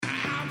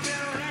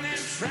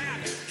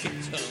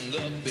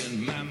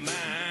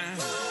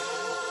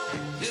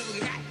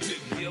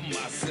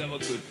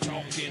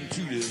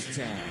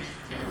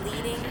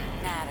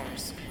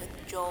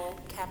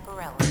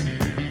Caparella.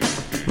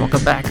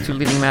 Welcome back to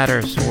Leading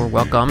Matters, or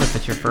welcome if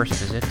it's your first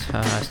visit.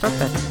 I start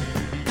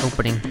that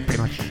opening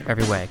pretty much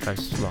every way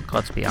because, look,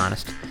 let's be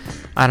honest,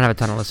 I don't have a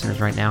ton of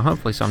listeners right now,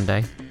 hopefully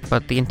someday,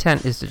 but the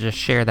intent is to just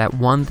share that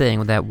one thing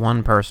with that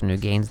one person who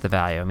gains the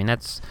value. I mean,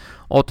 that's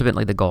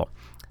ultimately the goal.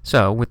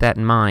 So, with that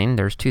in mind,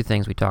 there's two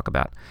things we talk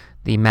about: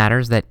 the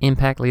matters that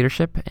impact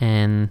leadership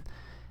and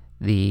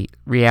the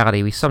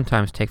reality we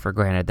sometimes take for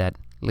granted that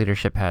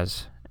leadership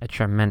has a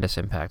tremendous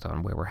impact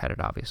on where we're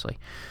headed, obviously.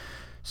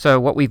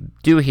 So what we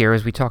do here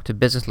is we talk to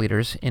business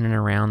leaders in and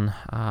around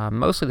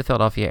mostly the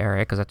Philadelphia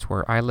area, because that's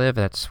where I live,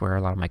 that's where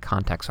a lot of my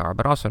contacts are,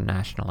 but also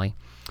nationally.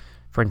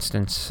 For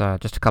instance,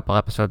 just a couple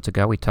episodes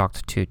ago, we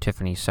talked to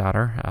Tiffany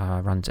Sauter,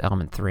 runs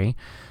Element 3.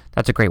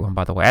 That's a great one,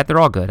 by the way. They're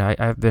all good.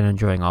 I've been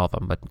enjoying all of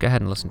them, but go ahead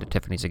and listen to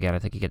Tiffany's again. I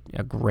think you get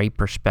a great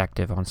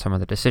perspective on some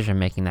of the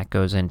decision-making that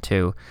goes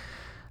into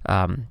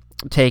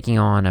taking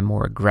on a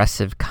more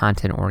aggressive,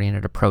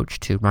 content-oriented approach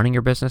to running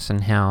your business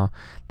and how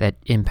that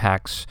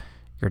impacts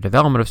your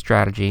development of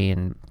strategy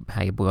and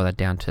how you boil that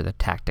down to the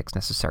tactics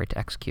necessary to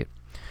execute.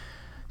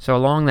 So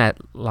along that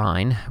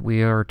line,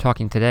 we are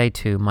talking today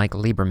to Mike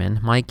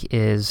Lieberman. Mike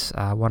is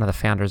one of the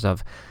founders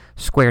of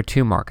Square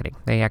 2 Marketing.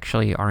 They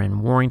actually are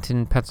in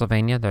Warrenton,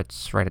 Pennsylvania.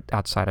 That's right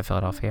outside of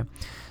Philadelphia.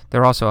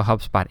 They're also a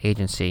HubSpot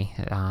agency.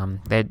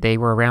 They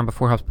were around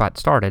before HubSpot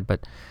started,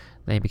 but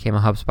they became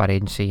a HubSpot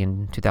agency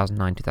in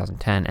 2009,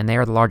 2010, and they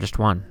are the largest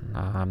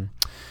one.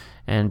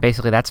 And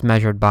basically that's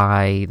measured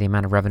by the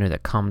amount of revenue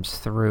that comes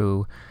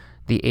through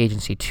the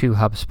agency to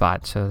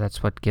HubSpot. So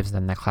that's what gives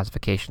them that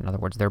classification. In other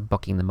words, they're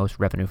booking the most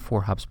revenue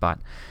for HubSpot.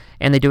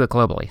 And they do it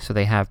globally. So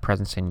they have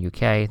presence in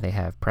UK, they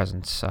have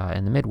presence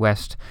in the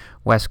Midwest,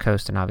 West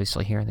Coast, and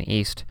obviously here in the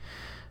East.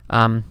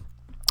 I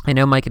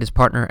know Mike and his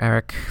partner,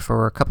 Eric,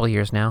 for a couple of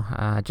years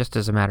now, just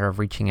as a matter of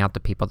reaching out to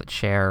people that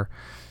share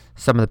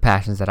some of the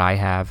passions that I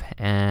have,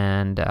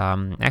 and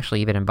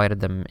actually even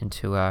invited them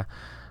into a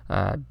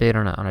bid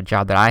on a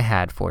job that I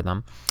had for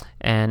them.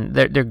 And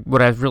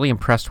what I was really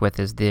impressed with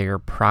is their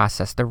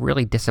process, the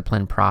really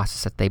disciplined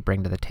process that they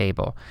bring to the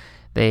table.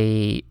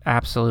 They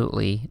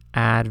absolutely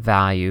add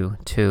value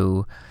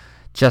to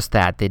just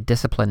that, the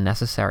discipline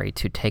necessary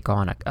to take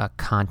on a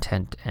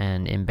content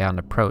and inbound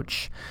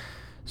approach.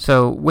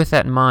 So with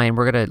that in mind,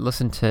 we're going to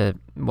listen to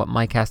what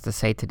Mike has to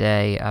say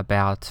today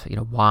about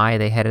why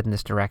they headed in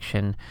this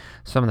direction,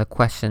 some of the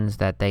questions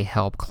that they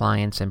help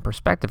clients and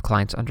prospective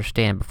clients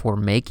understand before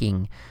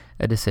making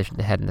a decision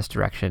to head in this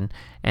direction,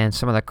 and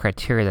some of the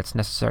criteria that's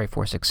necessary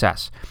for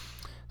success.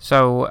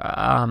 So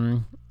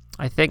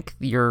I think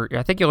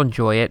you'll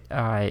enjoy it.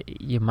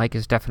 Mike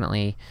is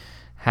definitely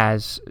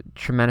has a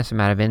tremendous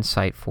amount of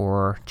insight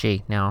for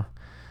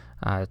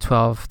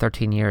 12,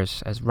 13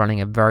 years as running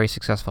a very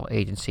successful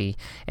agency.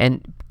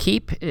 And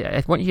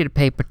I want you to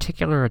pay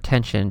particular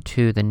attention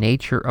to the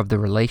nature of the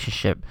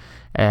relationship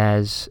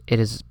as it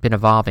has been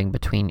evolving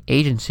between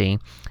agency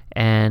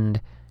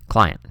and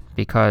client,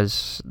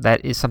 because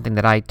that is something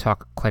that I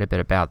talk quite a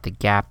bit about, the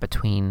gap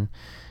between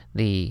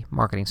the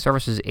marketing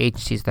services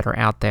agencies that are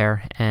out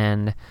there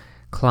and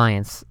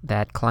clients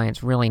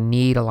really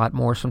need a lot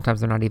more. Sometimes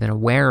they're not even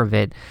aware of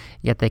it,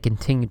 yet they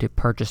continue to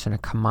purchase in a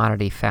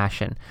commodity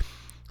fashion.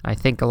 I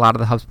think a lot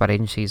of the HubSpot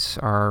agencies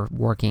are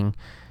working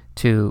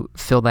to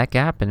fill that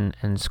gap,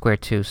 and Square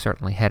 2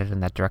 certainly headed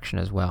in that direction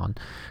as well. And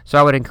so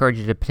I would encourage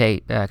you to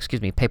pay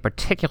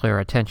particular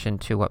attention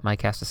to what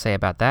Mike has to say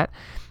about that.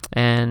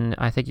 And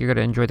I think you're going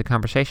to enjoy the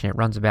conversation. It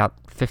runs about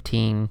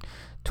 15,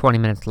 20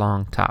 minutes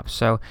long tops.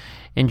 So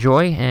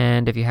enjoy,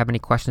 and if you have any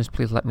questions,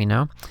 please let me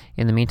know.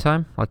 In the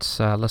meantime, let's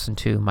listen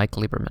to Mike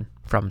Lieberman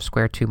from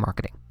Square 2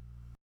 Marketing.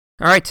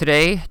 All right,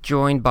 today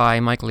joined by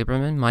Mike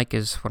Lieberman. Mike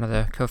is one of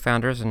the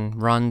co-founders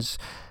and runs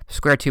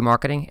Square 2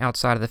 Marketing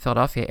outside of the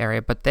Philadelphia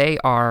area, but they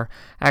are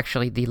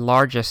actually the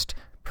largest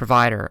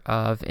provider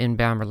of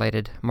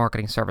inbound-related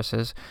marketing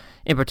services,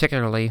 in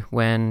particularly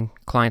when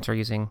clients are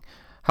using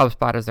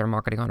HubSpot as their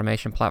marketing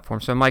automation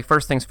platform. So, Mike,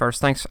 first things first,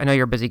 thanks. I know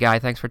you're a busy guy.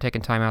 Thanks for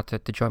taking time out to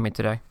join me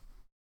today.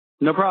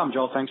 No problem,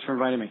 Joel. Thanks for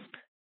inviting me.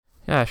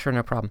 Yeah, sure,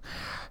 no problem.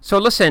 So,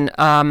 listen,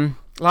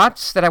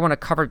 lots that I want to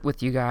cover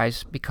with you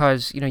guys,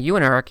 because you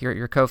and Eric,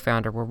 your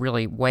co-founder, were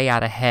really way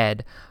out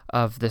ahead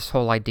of this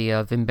whole idea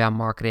of inbound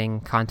marketing,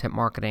 content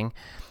marketing,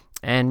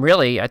 and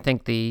really I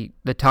think the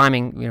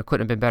timing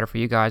couldn't have been better for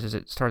you guys as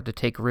it started to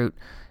take root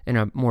in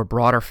a more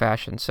broader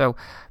fashion. So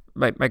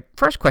my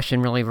first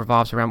question really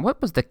revolves around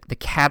what was the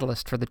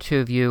catalyst for the two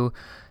of you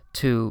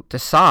to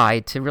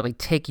decide to really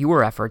take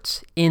your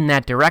efforts in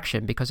that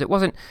direction, because it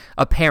wasn't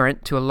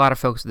apparent to a lot of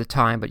folks at the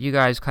time, but you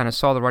guys kind of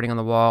saw the writing on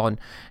the wall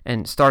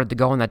and started to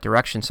go in that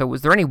direction. So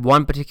was there any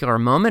one particular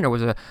moment, or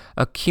was it an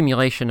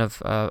accumulation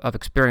of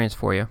experience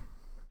for you?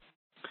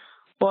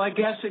 Well, I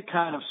guess it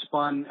kind of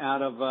spun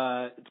out of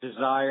a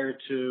desire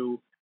to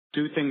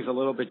do things a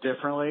little bit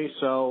differently.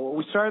 So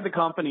we started the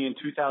company in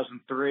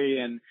 2003,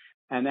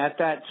 and at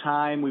that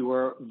time we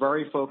were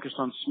very focused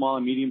on small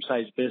and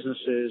medium-sized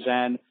businesses,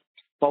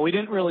 but we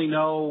didn't really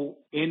know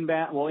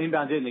inbound. Well,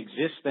 inbound didn't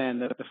exist then.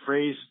 The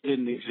phrase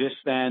didn't exist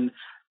then.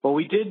 What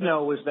we did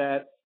know was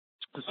that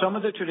So some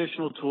of the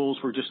traditional tools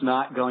were just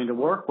not going to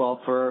work well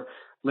for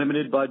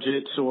limited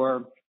budgets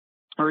or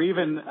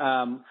even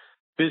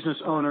business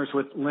owners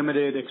with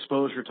limited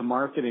exposure to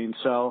marketing.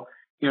 So,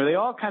 they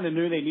all kind of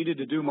knew they needed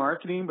to do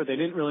marketing, but they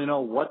didn't really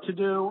know what to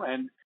do.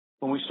 And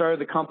when we started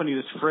the company,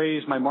 this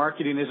phrase, my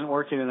marketing isn't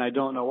working and I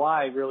don't know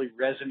why, really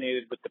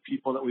resonated with the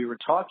people that we were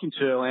talking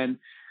to. And,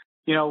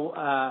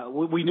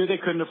 we knew they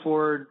couldn't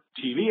afford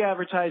TV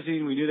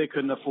advertising. We knew they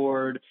couldn't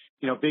afford,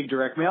 big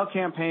direct mail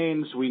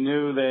campaigns. We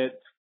knew that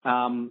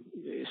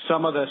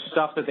some of the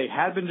stuff that they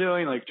had been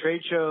doing, like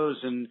trade shows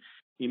and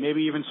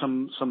maybe even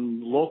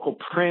some local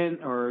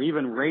print or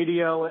even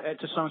radio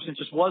to some extent,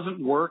 just wasn't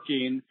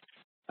working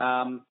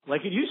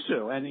like it used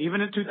to. And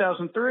even in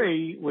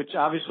 2003, which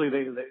obviously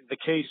the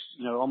case,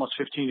 almost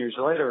 15 years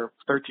later,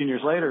 13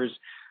 years later is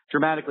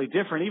dramatically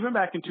different. Even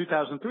back in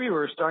 2003, we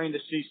were starting to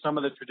see some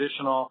of the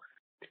traditional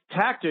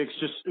tactics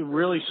just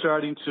really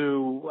starting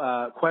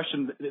to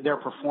question their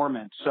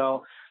performance.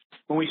 So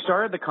when we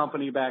started the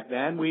company back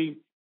then, we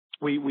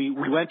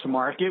went to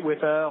market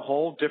with a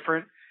whole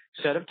different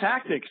set of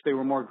tactics. They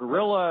were more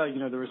guerrilla.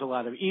 There was a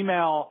lot of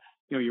email.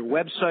 Your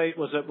website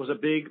was a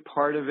big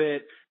part of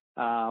it.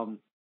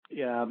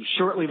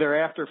 Shortly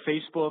thereafter,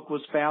 Facebook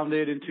was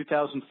founded in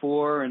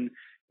 2004, and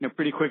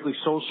pretty quickly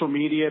social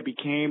media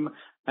became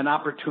an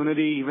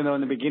opportunity. Even though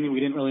in the beginning we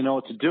didn't really know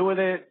what to do with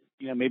it.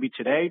 Maybe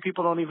today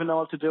people don't even know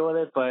what to do with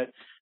it. But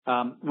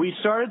we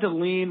started to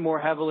lean more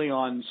heavily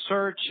on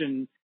search,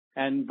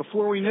 and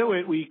before we knew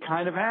it, we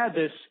kind of had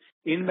this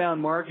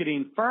inbound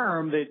marketing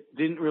firm that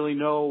didn't really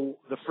know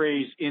the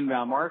phrase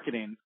inbound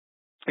marketing.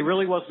 It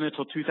really wasn't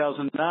until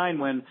 2009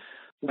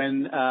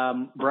 when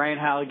Brian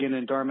Halligan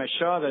and Dharmesh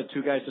Shah, the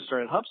two guys that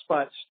started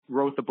HubSpot,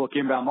 wrote the book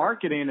Inbound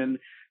Marketing,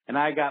 and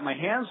I got my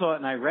hands on it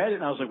and I read it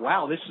and I was like,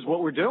 wow, this is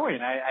what we're doing.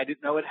 I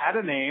didn't know it had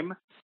a name,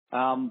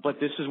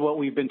 but this is what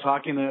we've been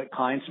talking to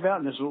clients about,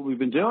 and this is what we've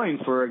been doing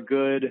for a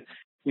good,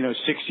 6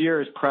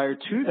 years prior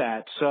to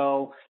that.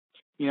 So,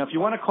 if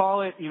you want to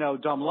call it,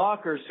 dumb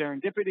luck or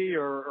serendipity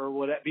or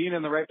what, being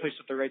in the right place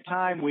at the right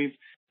time, we've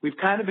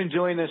kind of been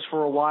doing this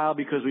for a while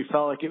because we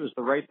felt like it was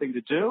the right thing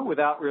to do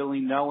without really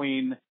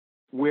knowing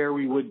where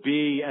we would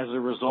be as a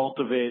result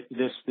of it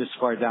this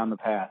far down the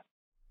path.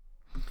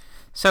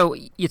 So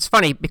it's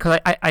funny because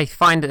I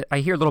find I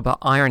hear a little bit of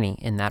irony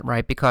in that,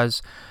 right?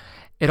 Because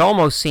it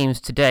almost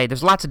seems today,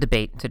 there's lots of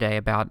debate today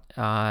about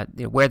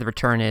where the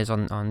return is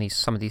on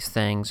some of these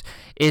things.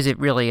 Is it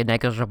really a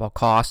negligible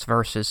cost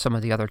versus some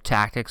of the other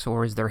tactics,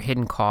 or is there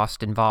hidden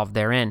cost involved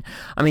therein?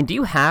 I mean, do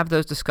you have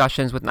those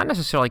discussions with not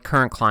necessarily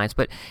current clients,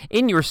 but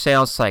in your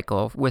sales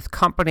cycle with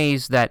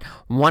companies that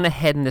want to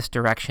head in this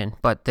direction,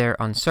 but they're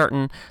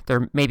uncertain,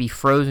 they're maybe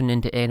frozen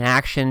into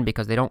inaction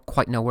because they don't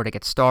quite know where to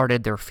get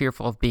started, they're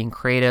fearful of being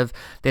creative,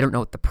 they don't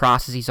know what the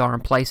processes are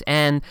in place,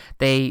 and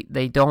they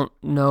don't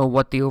know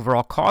what the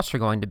overall costs are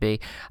going to be.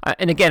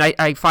 And again,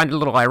 I find it a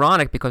little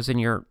ironic because in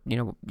your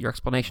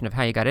explanation of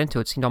how you got into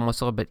it seemed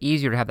almost a little bit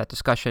easier to have that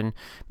discussion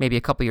maybe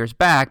a couple years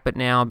back, but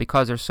now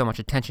because there's so much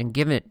attention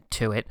given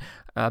to it,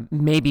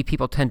 maybe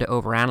people tend to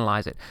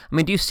overanalyze it. I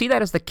mean, do you see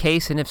that as the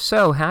case? And if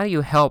so, how do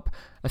you help,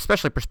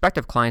 especially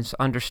prospective clients,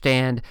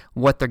 understand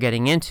what they're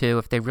getting into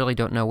if they really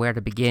don't know where to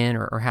begin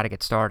or how to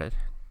get started?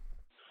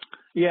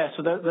 Yeah,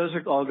 so those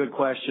are all good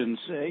questions.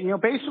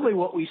 Basically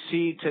what we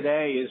see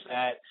today is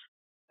that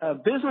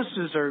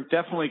businesses are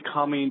definitely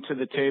coming to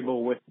the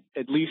table with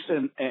at least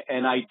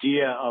an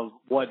idea of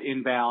what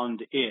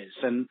inbound is.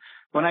 And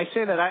when I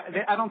say that,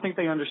 I don't think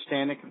they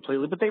understand it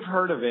completely, but they've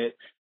heard of it,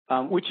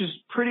 which is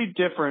pretty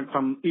different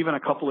from even a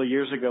couple of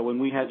years ago when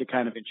we had to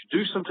kind of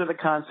introduce them to the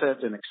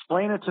concept and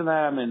explain it to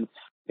them, and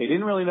they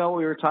didn't really know what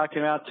we were talking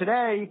about.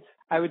 Today,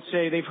 I would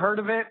say they've heard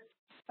of it.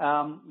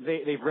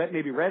 They've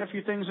read a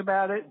few things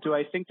about it. Do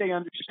I think they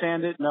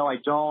understand it? No, I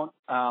don't.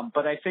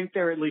 But I think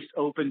they're at least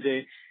open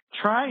to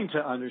trying to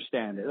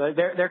understand it.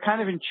 They're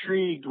kind of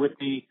intrigued with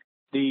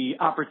the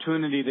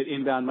opportunity that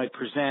inbound might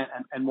present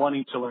and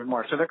wanting to learn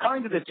more. So they're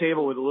coming to the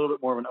table with a little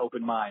bit more of an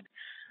open mind.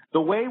 The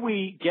way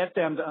we get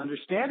them to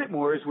understand it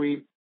more is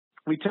we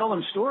tell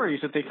them stories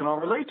that they can all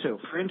relate to.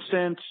 For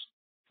instance,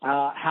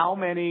 how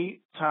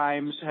many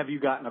times have you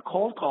gotten a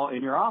cold call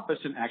in your office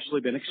and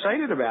actually been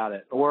excited about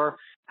it? Or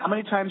how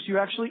many times do you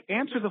actually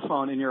answer the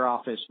phone in your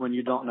office when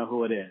you don't know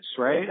who it is,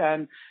 right?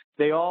 And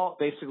they all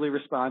basically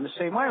respond the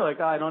same way, like,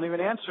 I don't even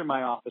answer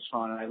my office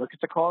phone, and I look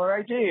at the caller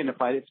ID, and if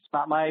it's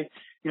not my,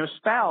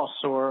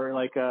 spouse or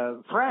like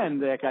a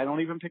friend, like I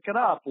don't even pick it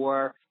up.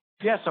 Or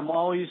yes, I'm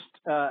always,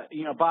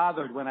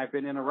 bothered when I've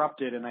been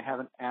interrupted and I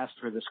haven't asked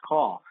for this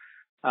call.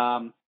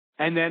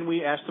 And then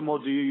we ask them, well,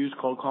 do you use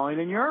cold calling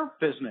in your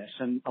business?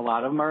 And a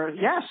lot of them are,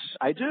 yes,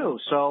 I do.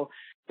 So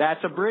that's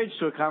a bridge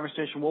to a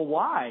conversation. Well,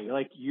 why?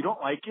 Like, you don't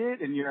like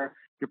it, and your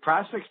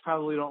prospects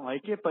probably don't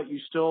like it, but you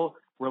still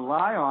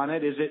rely on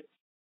it. Is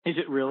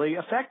it really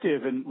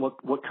effective? And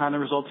what kind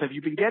of results have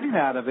you been getting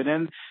out of it?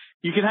 And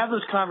you can have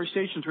those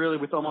conversations really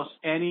with almost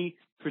any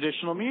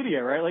traditional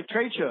media, right? Like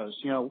trade shows.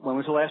 When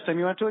was the last time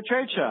you went to a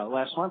trade show?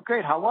 Last month?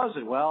 Great. How was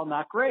it? Well,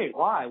 not great.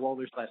 Why? Well,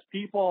 there's less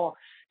people,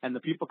 and the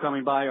people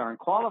coming by aren't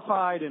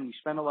qualified, and we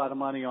spend a lot of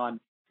money on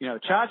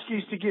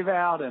tchotchkes to give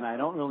out, and I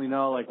don't really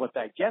know like what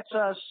that gets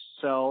us.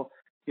 So,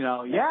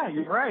 yeah,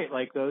 you're right.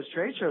 Like those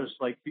trade shows,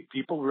 like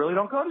people really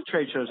don't go to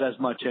trade shows as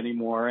much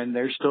anymore, and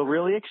they're still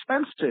really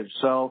expensive.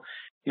 So,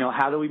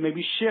 how do we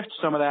maybe shift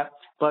some of that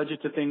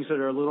budget to things that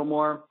are a little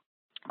more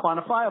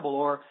quantifiable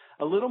or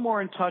a little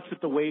more in touch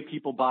with the way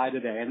people buy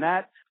today? And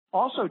that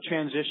also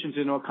transitions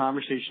into a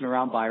conversation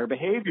around buyer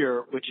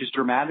behavior, which is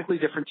dramatically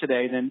different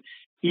today than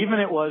even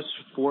it was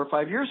 4 or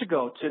 5 years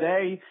ago.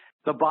 Today,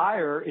 the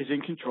buyer is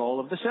in control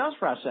of the sales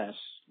process.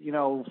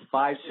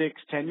 5,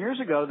 6, 10 years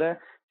ago, the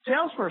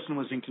salesperson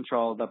was in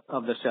control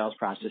of the sales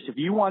process. If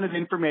you wanted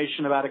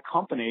information about a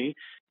company,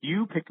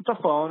 you picked up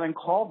the phone and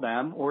called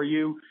them, or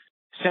you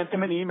sent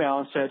them an email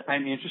and said,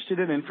 I'm interested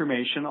in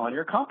information on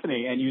your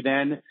company. And you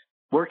then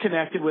were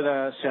connected with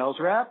a sales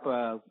rep,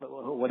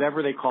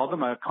 whatever they called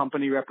them, a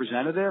company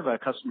representative, a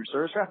customer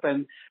service rep.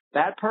 And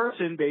that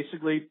person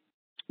basically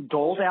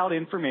doled out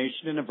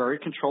information in a very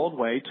controlled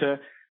way to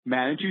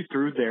manage you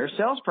through their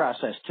sales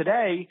process.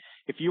 Today,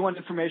 if you want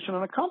information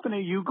on a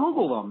company, you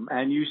Google them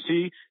and you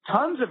see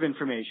tons of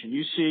information.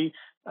 You see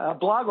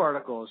blog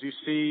articles, you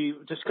see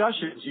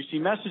discussions, you see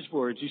message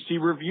boards, you see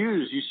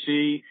reviews, you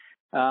see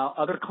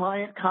other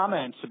client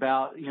comments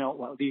about,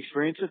 the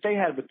experience that they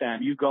had with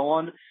them. You go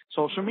on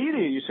social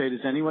media, you say, does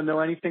anyone know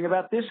anything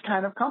about this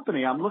kind of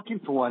company? I'm looking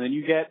for one. And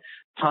you get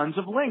tons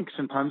of links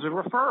and tons of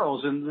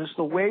referrals. And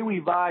the way we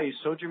buy is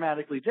so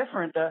dramatically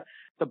different that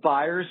the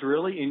buyer is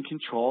really in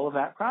control of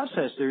that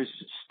process. There's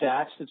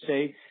stats that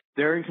say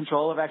they're in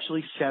control of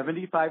actually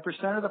 75%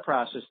 of the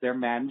process. They're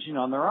managing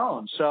on their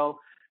own. So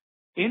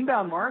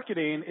inbound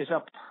marketing is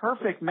a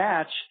perfect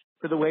match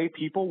for the way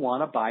people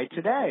want to buy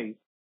today.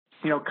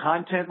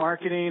 Content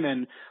marketing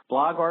and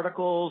blog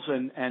articles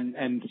and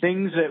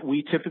things that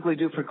we typically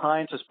do for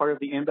clients as part of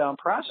the inbound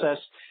process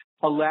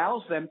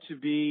allows them to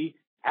be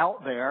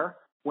out there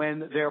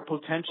when their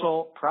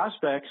potential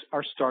prospects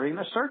are starting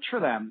to search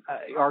for them.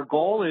 Our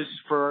goal is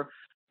for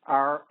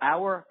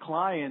our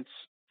clients'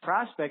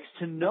 prospects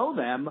to know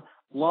them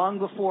long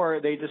before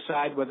they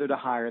decide whether to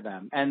hire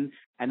them. And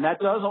that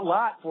does a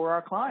lot for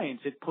our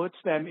clients. It puts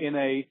them in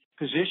a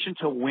position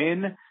to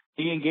win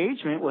the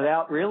engagement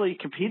without really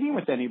competing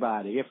with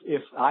anybody.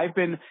 If I've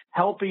been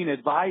helping,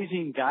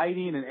 advising,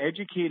 guiding, and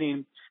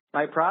educating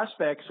my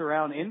prospects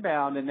around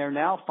inbound, and they're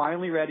now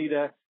finally ready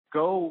to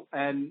go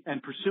and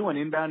pursue an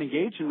inbound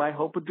engagement, my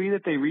hope would be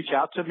that they reach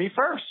out to me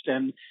first.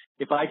 And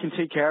if I can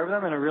take care of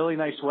them in a really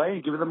nice way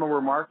and give them a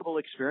remarkable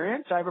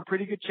experience, I have a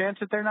pretty good chance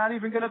that they're not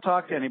even going to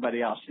talk to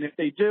anybody else. And if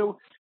they do,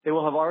 they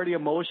will have already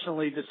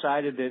emotionally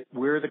decided that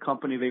we're the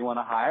company they want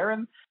to hire.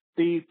 And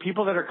the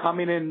people that are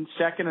coming in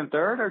second and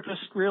third are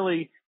just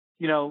really,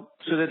 so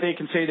that they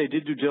can say they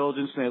did due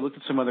diligence and they looked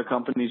at some other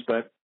companies,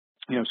 but,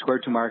 Square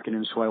 2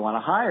 Marketing is who I want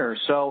to hire.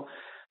 So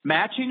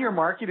matching your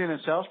marketing and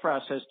sales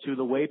process to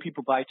the way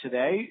people buy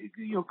today,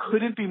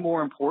 couldn't be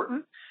more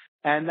important.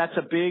 And that's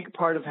a big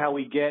part of how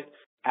we get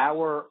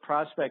our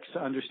prospects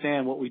to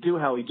understand what we do,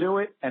 how we do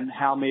it, and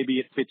how maybe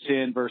it fits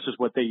in versus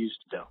what they used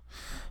to do.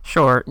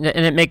 Sure.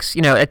 And it makes,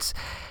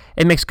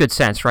 it makes good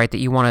sense, right? That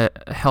you want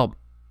to help.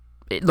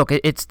 Look,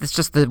 it's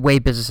just the way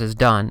business is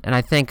done, and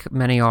I think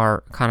many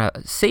are kind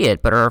of see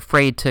it, but are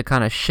afraid to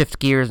kind of shift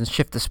gears and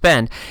shift the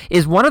spend.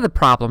 Is one of the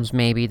problems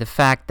maybe the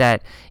fact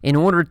that in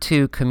order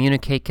to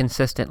communicate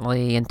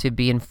consistently and to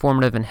be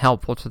informative and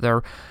helpful to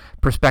their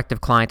prospective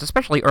clients,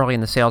 especially early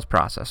in the sales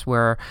process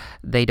where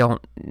they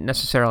don't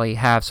necessarily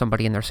have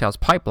somebody in their sales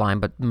pipeline,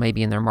 but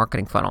maybe in their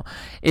marketing funnel.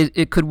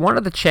 Could one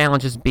of the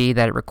challenges be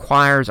that it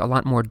requires a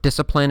lot more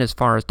discipline as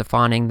far as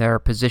defining their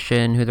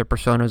position, who their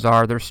personas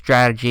are, their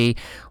strategy,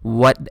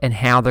 what and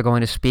how they're going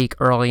to speak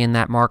early in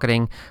that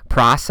marketing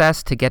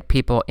process to get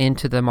people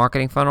into the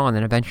marketing funnel and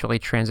then eventually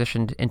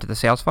transitioned into the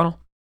sales funnel?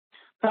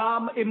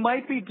 It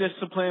might be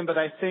discipline, but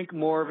I think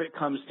more of it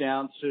comes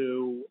down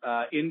to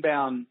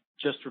inbound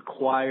just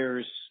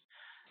requires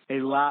a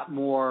lot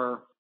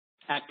more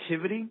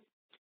activity,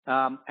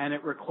 and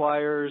it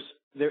requires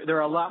there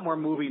are a lot more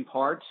moving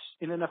parts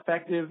in an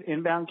effective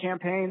inbound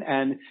campaign,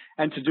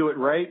 and to do it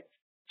right,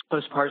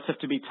 those parts have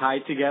to be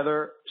tied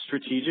together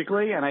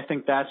strategically, and I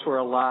think that's where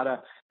a lot of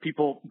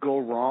people go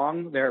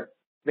wrong.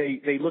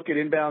 They look at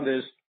inbound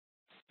as,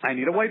 I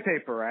need a white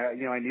paper, I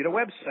need a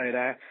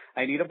website,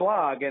 I need a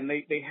blog, and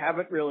they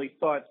haven't really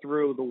thought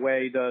through the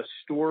way the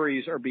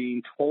stories are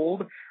being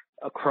told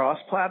across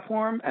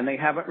platform, and they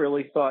haven't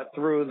really thought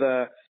through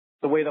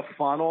the way the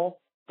funnel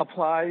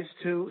applies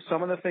to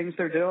some of the things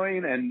they're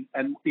doing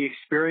and the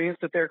experience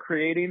that they're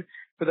creating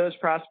for those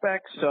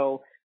prospects.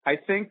 So I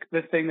think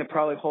the thing that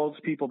probably holds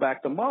people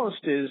back the most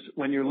is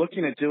when you're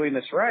looking at doing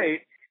this right,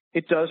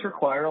 it does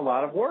require a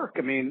lot of work.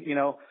 I mean,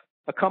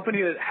 a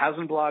company that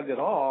hasn't blogged at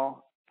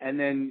all, and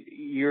then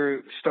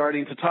you're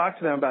starting to talk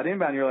to them about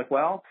inbound, you're like,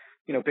 well,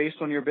 based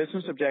on your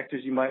business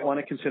objectives, you might want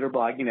to consider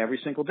blogging every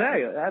single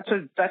day.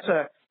 That's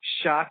a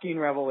shocking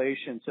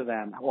revelation to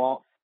them.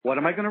 Well, what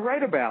am I going to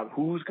write about?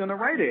 Who's going to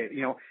write it?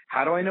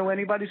 How do I know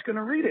anybody's going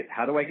to read it?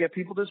 How do I get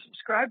people to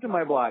subscribe to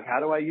my blog?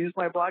 How do I use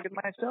my blog in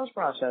my sales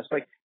process?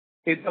 Like,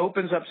 it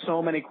opens up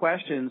so many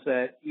questions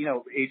that,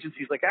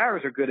 agencies like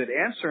ours are good at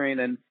answering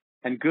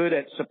and good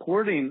at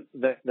supporting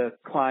the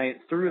client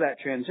through that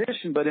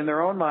transition. But in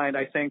their own mind,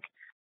 I think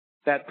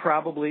that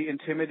probably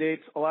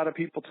intimidates a lot of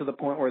people to the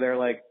point where they're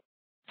like,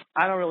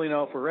 I don't really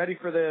know if we're ready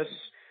for this.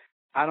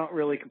 I don't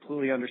really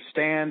completely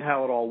understand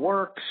how it all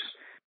works.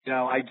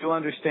 I do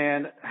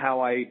understand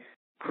how I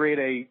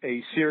create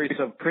a series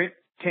of print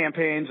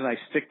campaigns and I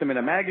stick them in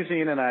a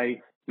magazine and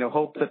I,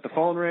 hope that the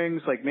phone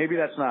rings. Like maybe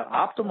that's not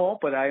optimal,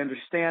 but I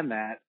understand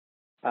that.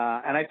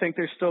 And I think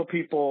there's still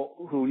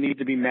people who need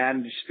to be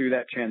managed through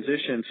that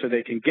transition so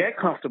they can get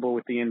comfortable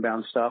with the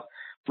inbound stuff,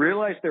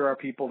 realize there are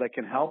people that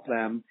can help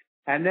them,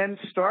 and then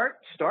start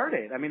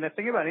it. I mean, the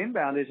thing about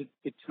inbound is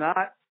it's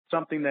not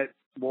something that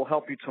will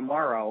help you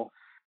tomorrow.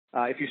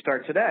 If you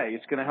start today,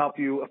 it's going to help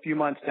you a few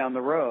months down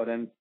the road.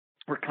 And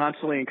we're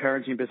constantly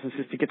encouraging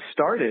businesses to get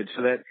started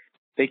so that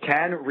they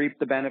can reap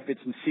the benefits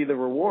and see the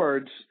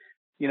rewards,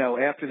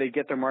 after they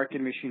get their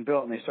marketing machine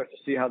built and they start to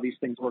see how these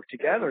things work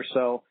together.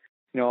 So,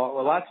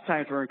 lots of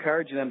times we're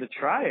encouraging them to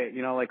try it,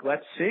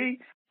 let's see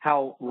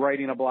how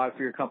writing a blog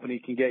for your company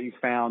can get you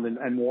found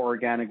and more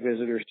organic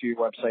visitors to your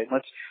website.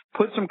 Let's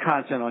put some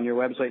content on your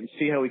website and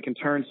see how we can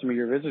turn some of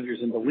your visitors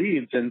into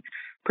leads. And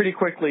pretty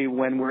quickly,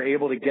 when we're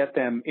able to get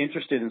them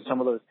interested in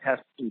some of those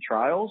tests and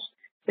trials,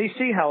 they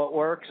see how it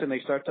works and they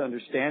start to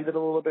understand it a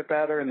little bit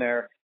better and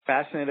they're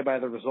fascinated by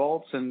the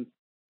results. And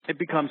it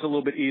becomes a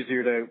little bit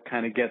easier to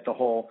kind of get the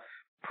whole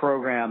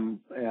program,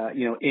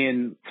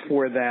 in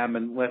for them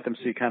and let them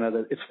see kind of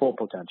its full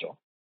potential.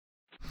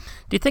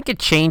 Do you think it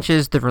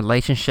changes the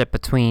relationship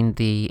between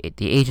the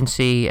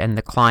agency and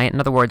the client? In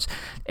other words,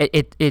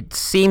 it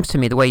seems to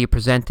me the way you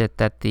present it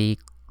that the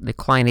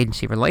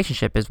client-agency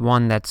relationship is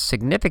one that's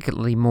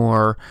significantly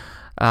more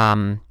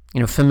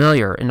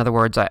familiar. In other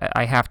words,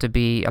 I have to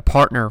be a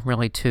partner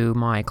really to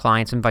my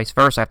clients and vice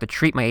versa. I have to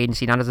treat my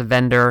agency not as a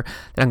vendor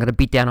that I'm going to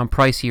beat down on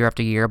price year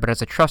after year, but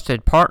as a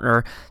trusted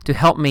partner to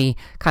help me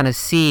kind of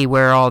see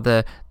where all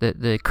the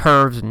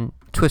curves and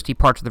twisty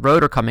parts of the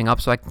road are coming up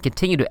so I can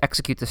continue to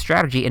execute the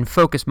strategy and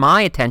focus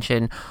my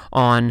attention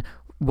on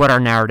what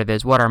our narrative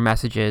is, what our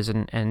message is,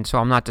 and so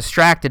I'm not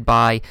distracted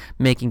by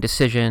making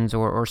decisions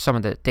or some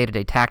of the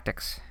day-to-day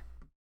tactics.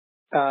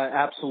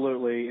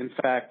 Absolutely. In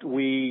fact,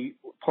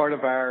 part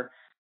of our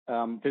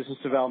business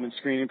development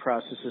screening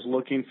process is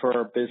looking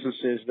for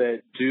businesses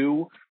that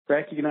do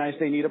recognize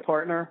they need a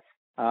partner.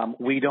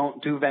 We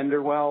don't do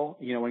vendor well.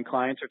 When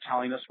clients are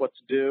telling us what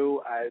to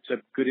do, it's a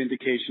good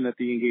indication that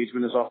the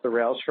engagement is off the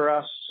rails for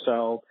us.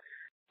 So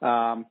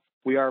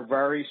we are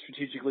very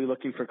strategically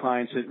looking for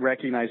clients that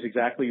recognize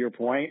exactly your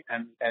point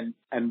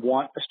and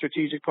want a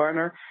strategic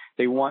partner.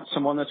 They want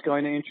someone that's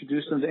going to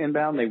introduce them to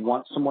inbound. They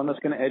want someone that's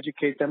going to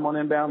educate them on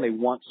inbound. They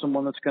want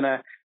someone that's going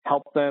to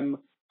help them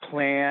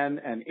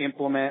plan and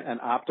implement and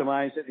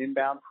optimize an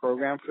inbound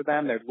program for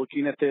them. They're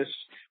looking at this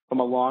from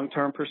a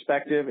long-term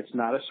perspective. It's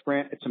not a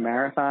sprint. It's a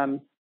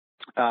marathon.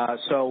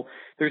 So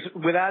there's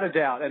without a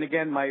doubt. And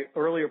again, my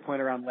earlier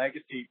point around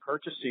legacy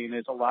purchasing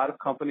is a lot of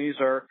companies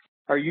are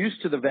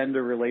used to the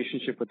vendor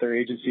relationship with their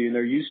agency, and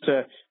they're used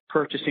to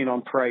purchasing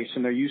on price,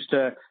 and they're used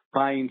to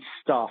buying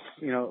stuff.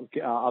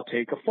 I'll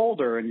take a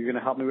folder and you're going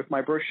to help me with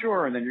my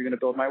brochure, and then you're going to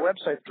build my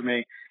website for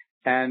me.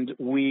 And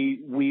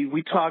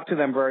we talked to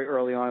them very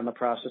early on in the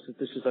process that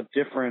this is a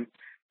different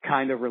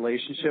kind of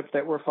relationship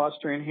that we're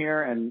fostering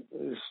here. And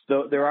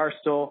there are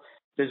still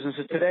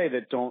businesses today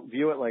that don't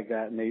view it like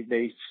that, and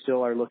they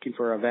still are looking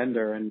for a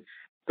vendor. And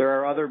there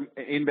are other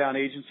inbound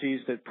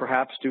agencies that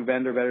perhaps do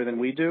vendor better than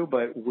we do,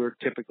 but we're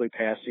typically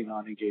passing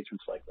on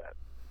engagements like that.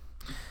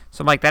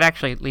 So, Mike, that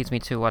actually leads me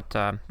to what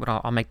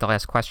I'll make the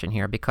last question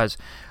here, because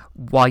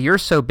while you're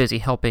so busy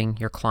helping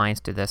your clients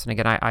do this, and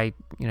again, I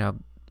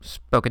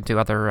spoken to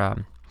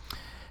other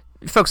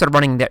folks that are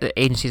running the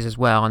agencies as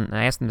well, and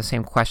I asked them the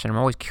same question. I'm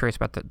always curious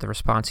about the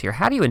response here.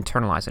 How do you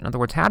internalize it? In other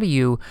words, how do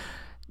you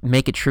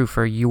make it true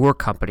for your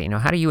company?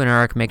 How do you and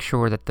Eric make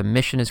sure that the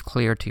mission is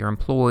clear to your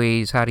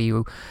employees? How do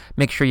you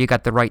make sure you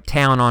got the right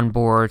talent on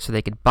board so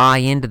they could buy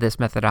into this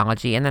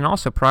methodology, and then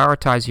also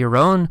prioritize your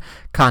own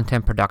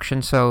content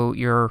production so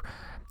you're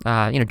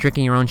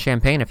drinking your own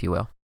champagne, if you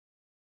will?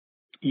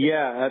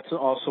 Yeah, that's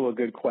also a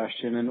good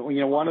question. And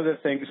one of the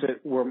things that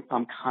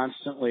I'm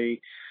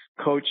constantly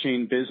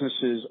coaching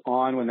businesses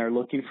on when they're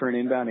looking for an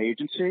inbound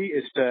agency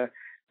is to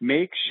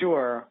make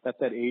sure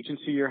that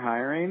agency you're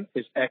hiring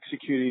is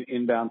executing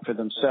inbound for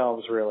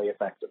themselves really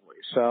effectively.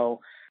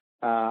 So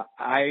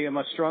I am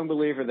a strong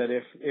believer that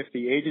if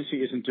the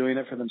agency isn't doing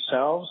it for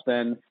themselves,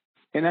 then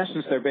in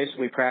essence, they're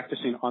basically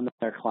practicing on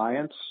their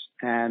clients.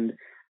 And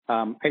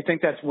I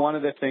think that's one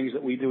of the things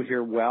that we do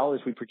here well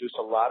is we produce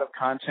a lot of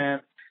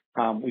content.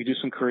 We do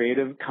some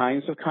creative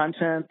kinds of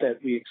content that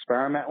we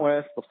experiment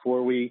with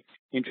before we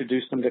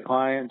introduce them to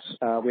clients.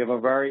 We have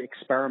a very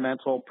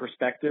experimental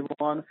perspective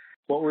on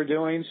what we're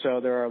doing. So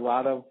there are a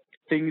lot of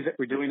things that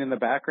we're doing in the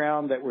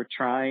background that we're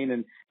trying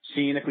and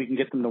seeing if we can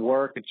get them to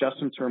work,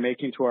 adjustments we're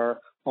making to our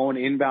own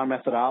inbound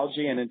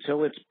methodology. And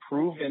until it's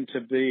proven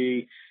to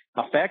be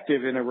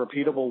effective in a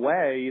repeatable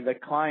way, the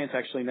clients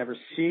actually never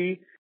see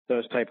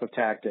those type of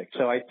tactics.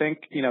 So I think,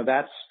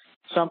 that's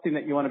something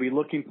that you want to be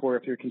looking for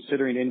if you're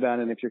considering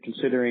inbound and if you're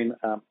considering,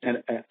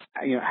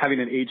 having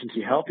an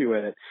agency help you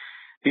with it.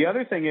 The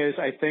other thing is,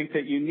 I think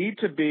that you need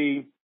to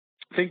be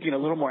thinking a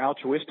little more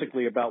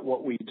altruistically about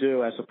what we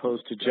do as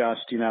opposed to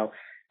just,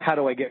 how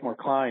do I get more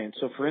clients?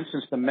 So for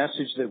instance, the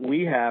message that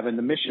we have and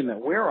the mission that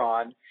we're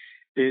on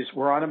is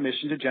we're on a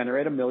mission to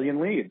generate 1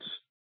 million leads.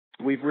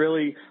 We've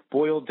really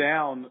boiled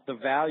down the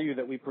value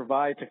that we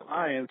provide to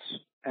clients,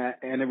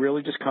 and it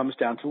really just comes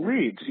down to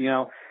leads.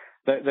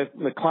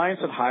 The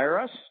clients that hire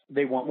us,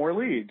 they want more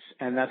leads,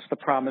 and that's the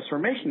promise we're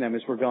making them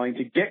is we're going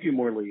to get you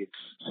more leads.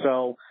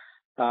 So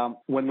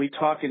when we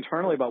talk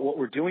internally about what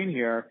we're doing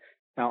here,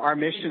 now our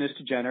mission is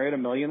to generate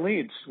 1 million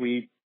leads.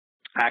 We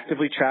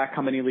actively track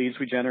how many leads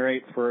we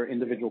generate for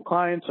individual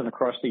clients and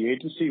across the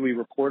agency. We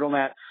report on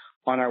that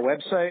on our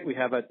website. We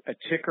have a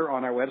ticker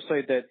on our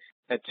website that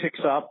ticks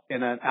up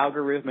in an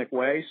algorithmic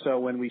way. So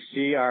when we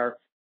see our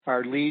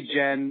lead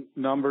gen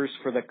numbers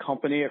for the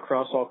company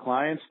across all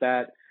clients,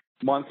 that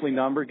monthly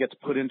number gets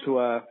put into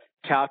a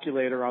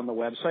calculator on the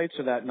website.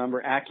 So that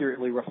number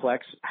accurately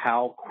reflects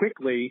how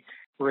quickly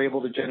we're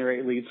able to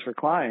generate leads for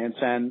clients.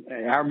 And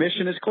our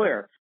mission is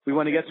clear. We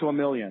want to get to 1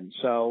 million.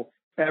 So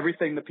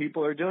everything that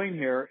people are doing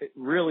here, it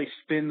really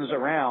spins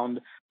around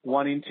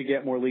wanting to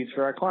get more leads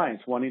for our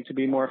clients, wanting to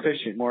be more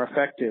efficient, more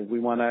effective. We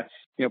want to,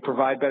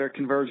 provide better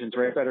conversions,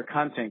 write better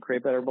content,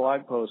 create better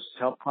blog posts,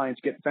 help clients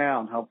get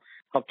found, help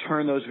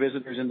turn those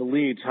visitors into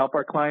leads, help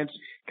our clients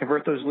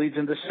convert those leads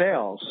into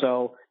sales.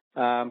 So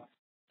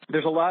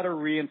there's a lot of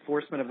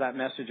reinforcement of that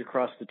message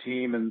across the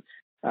team.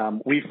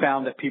 And we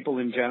found that people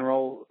in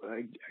general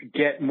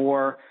get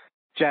more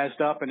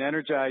jazzed up and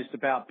energized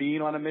about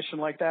being on a mission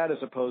like that as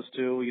opposed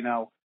to,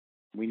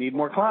 we need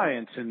more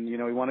clients and,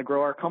 we want to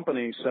grow our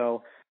company.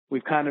 So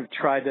we've kind of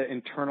tried to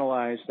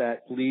internalize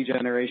that lead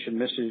generation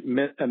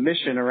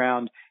mission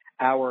around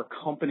our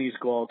company's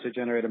goal to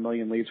generate 1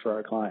 million leads for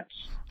our clients.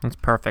 That's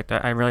perfect.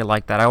 I really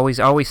like that. I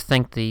always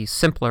think the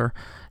simpler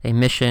a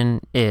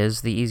mission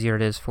is, the easier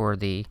it is for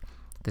the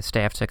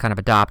staff to kind of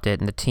adopt it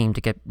and the team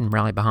to get and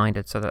rally behind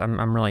it. So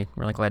I'm really,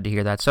 really glad to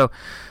hear that. So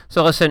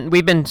listen,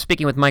 we've been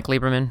speaking with Mike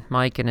Lieberman.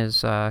 Mike and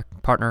his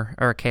partner,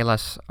 Eric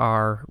Kalas,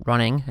 are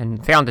running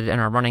and founded and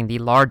are running the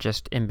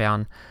largest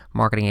inbound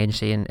marketing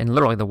agency in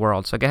literally the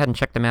world. So go ahead and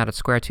check them out at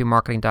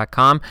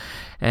square2marketing.com.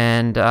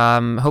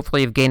 And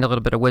hopefully you've gained a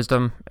little bit of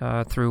wisdom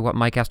through what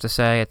Mike has to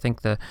say. I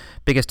think the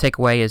biggest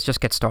takeaway is just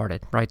get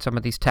started, right? Some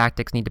of these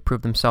tactics need to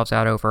prove themselves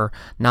out over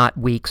not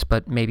weeks,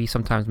 but maybe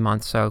sometimes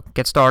months. So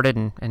get started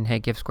and hey,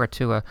 give Square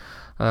 2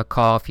 a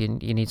call if you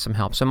need some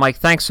help. So Mike,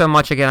 thanks so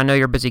much again. I know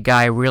you're a busy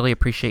guy. I really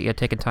appreciate you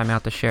taking time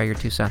out to share your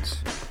 2 cents.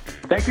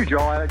 Thank you,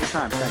 Joel. I had a good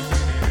time.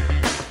 Thanks.